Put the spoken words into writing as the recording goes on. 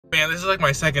Man, this is like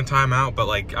my second time out, but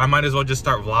like I might as well just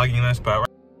start vlogging this. But we're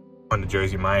on to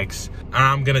Jersey Mike's, and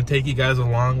I'm gonna take you guys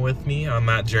along with me on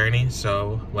that journey.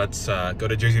 So let's go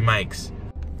to Jersey Mike's.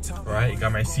 All right,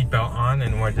 got my seatbelt on,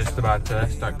 and we're just about to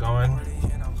start going.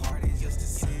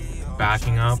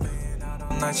 Backing up.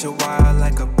 I'm not your wild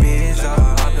like a bitch.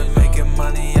 I've been making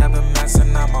money, I've been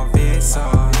messing out my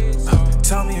visa.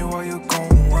 Tell me where you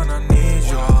going when I need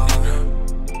you.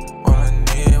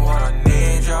 When I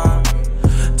need you.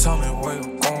 Tell me where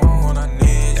you going when I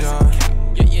need you.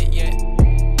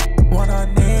 When I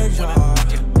need you.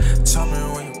 Tell me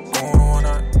where you going when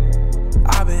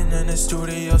I've been in the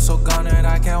studio so gone that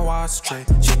I can't watch straight.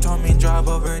 She told me drive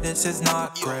over, this is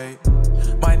not great.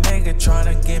 My nigga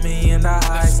tryna get me in the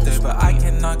high state, but I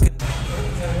cannot get.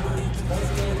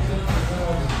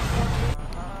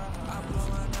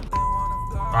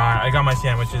 Alright, I got my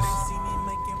sandwiches.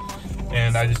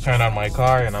 And I just turned on my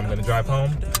car and I'm gonna drive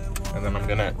home. And then I'm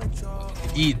gonna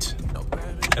eat.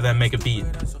 And then make a beat.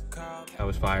 That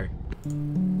was fire.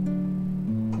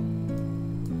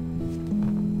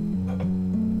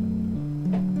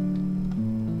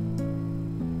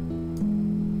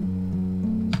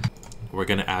 We're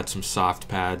gonna add some soft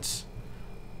pads.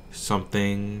 Some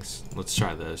things. Let's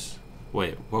try this.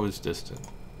 Wait, what was distance?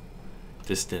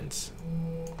 Distance.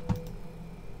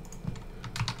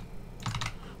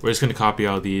 We're just gonna copy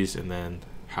all these and then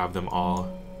have them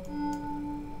all.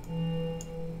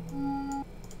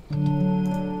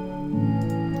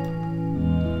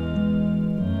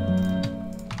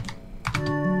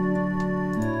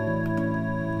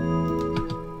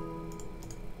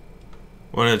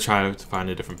 We're gonna try to find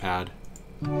a different pad.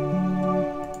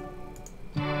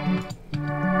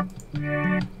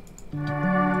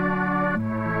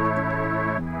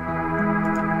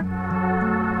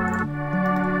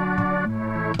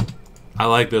 I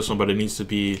like this one, but it needs to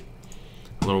be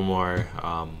a little more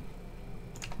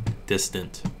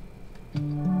distant.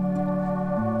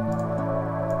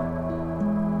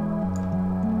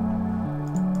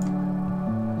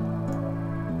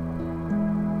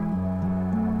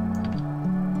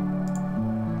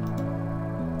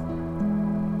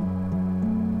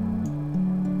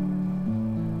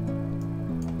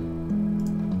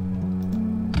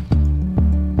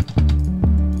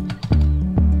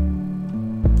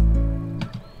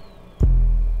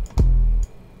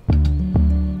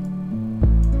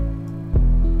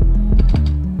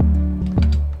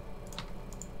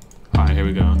 Here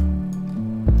we go.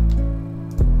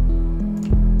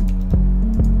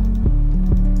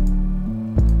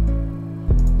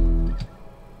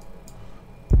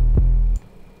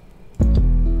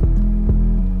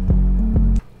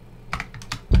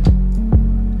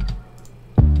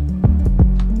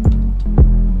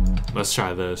 Let's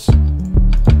try this. And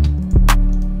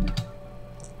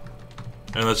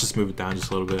let's just move it down just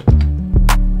a little bit.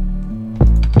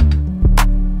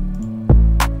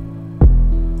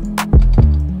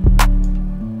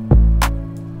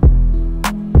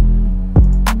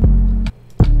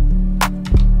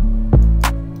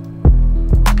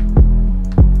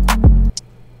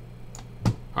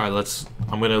 Alright,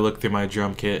 I'm gonna look through my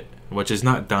drum kit, which is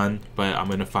not done, but I'm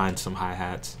gonna find some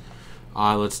hi-hats.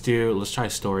 Let's try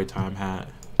story time hat.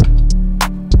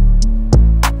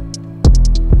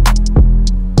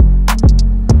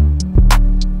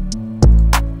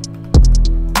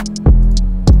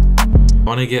 I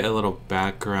wanna get a little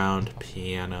background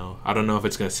piano. I don't know if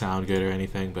it's gonna sound good or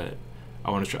anything, but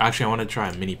I wanna try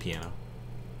a mini piano.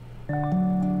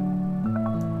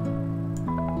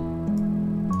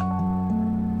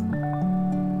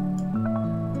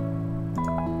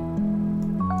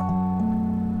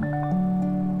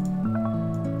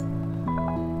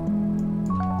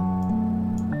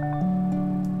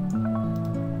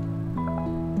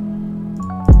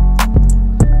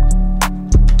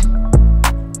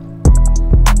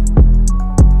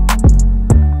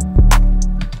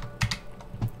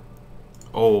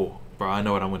 Oh, bro, I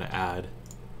know what I'm gonna add.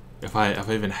 If I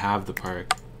even have the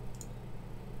perk.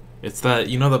 It's that,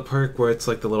 you know the perk where it's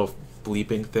like the little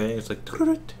bleeping thing? It's like...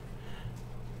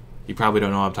 You probably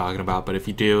don't know what I'm talking about, but if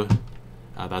you do,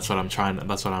 that's what I'm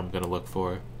gonna look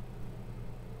for.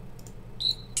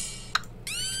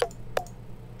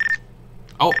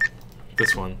 Oh,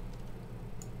 this one.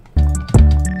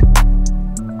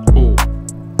 Oh.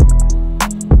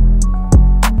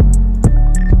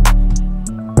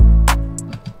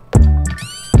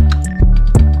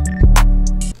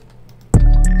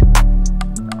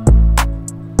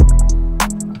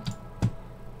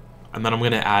 And then I'm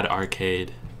gonna add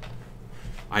arcade.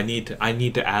 I need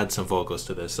to add some vocals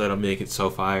to this so that'll make it so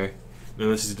fire.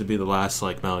 And this is to be the last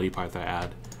like melody part that I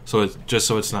add. So it's just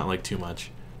so it's not like too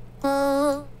much.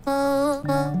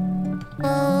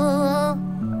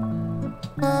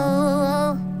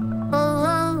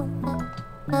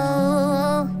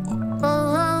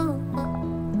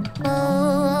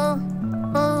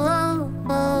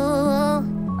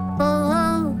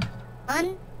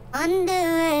 wonder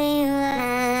where you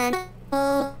at.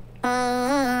 Oh, oh,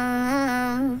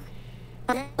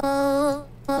 oh,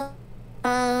 oh,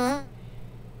 oh,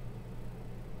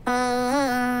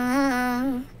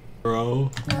 oh, bro.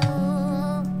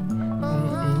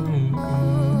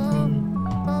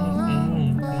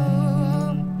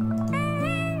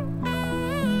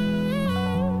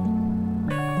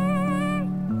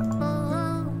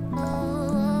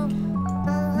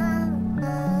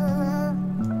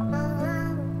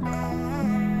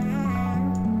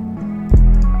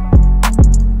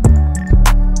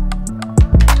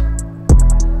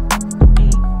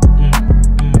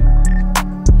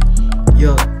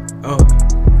 Yo, oh.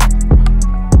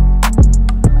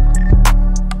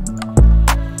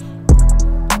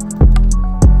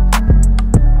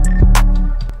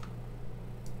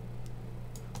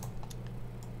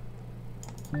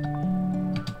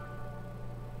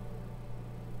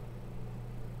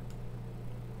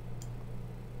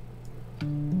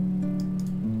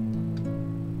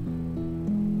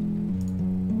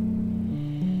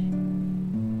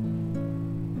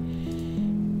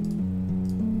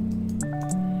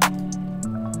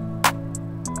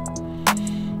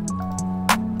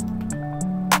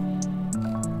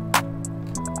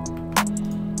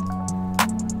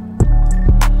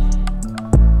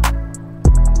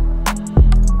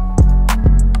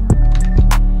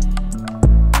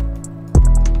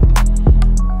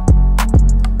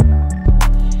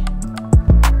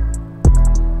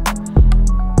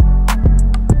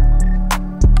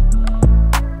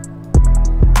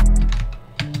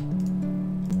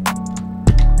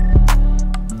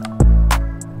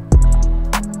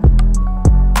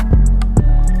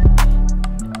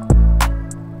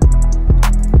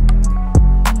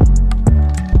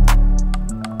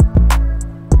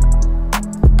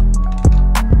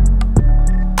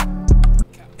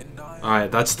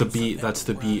 Alright, that's the beat, that's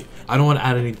the beat. I don't want to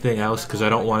add anything else because I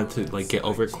don't want it to like get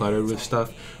over cluttered with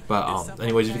stuff. But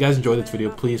anyways, if you guys enjoyed this video,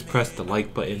 please press the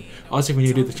like button. Also, if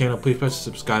you're new to the channel, please press the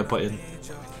subscribe button.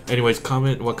 Anyways,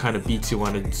 comment what kind of beats you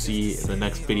want to see in the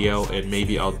next video and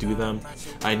maybe I'll do them.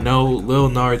 I know Lil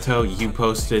Naruto, you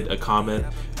posted a comment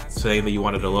saying that you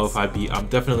wanted a lo-fi beat. I'm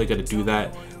definitely going to do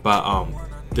that, but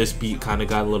this beat kind of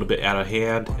got a little bit out of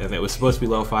hand and it was supposed to be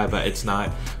lo-fi, but it's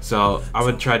not. So I'm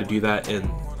going to try to do that in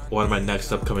one of my next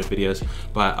upcoming videos.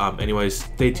 But anyways,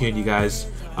 stay tuned, you guys.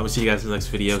 I'm gonna see you guys in the next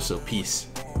video, so peace.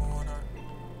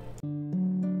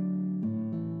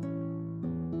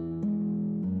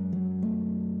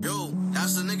 Yo,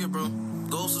 that's the nigga, bro.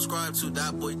 Go subscribe to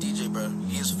DatBoiDJ, bro.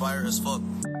 He is fire as fuck.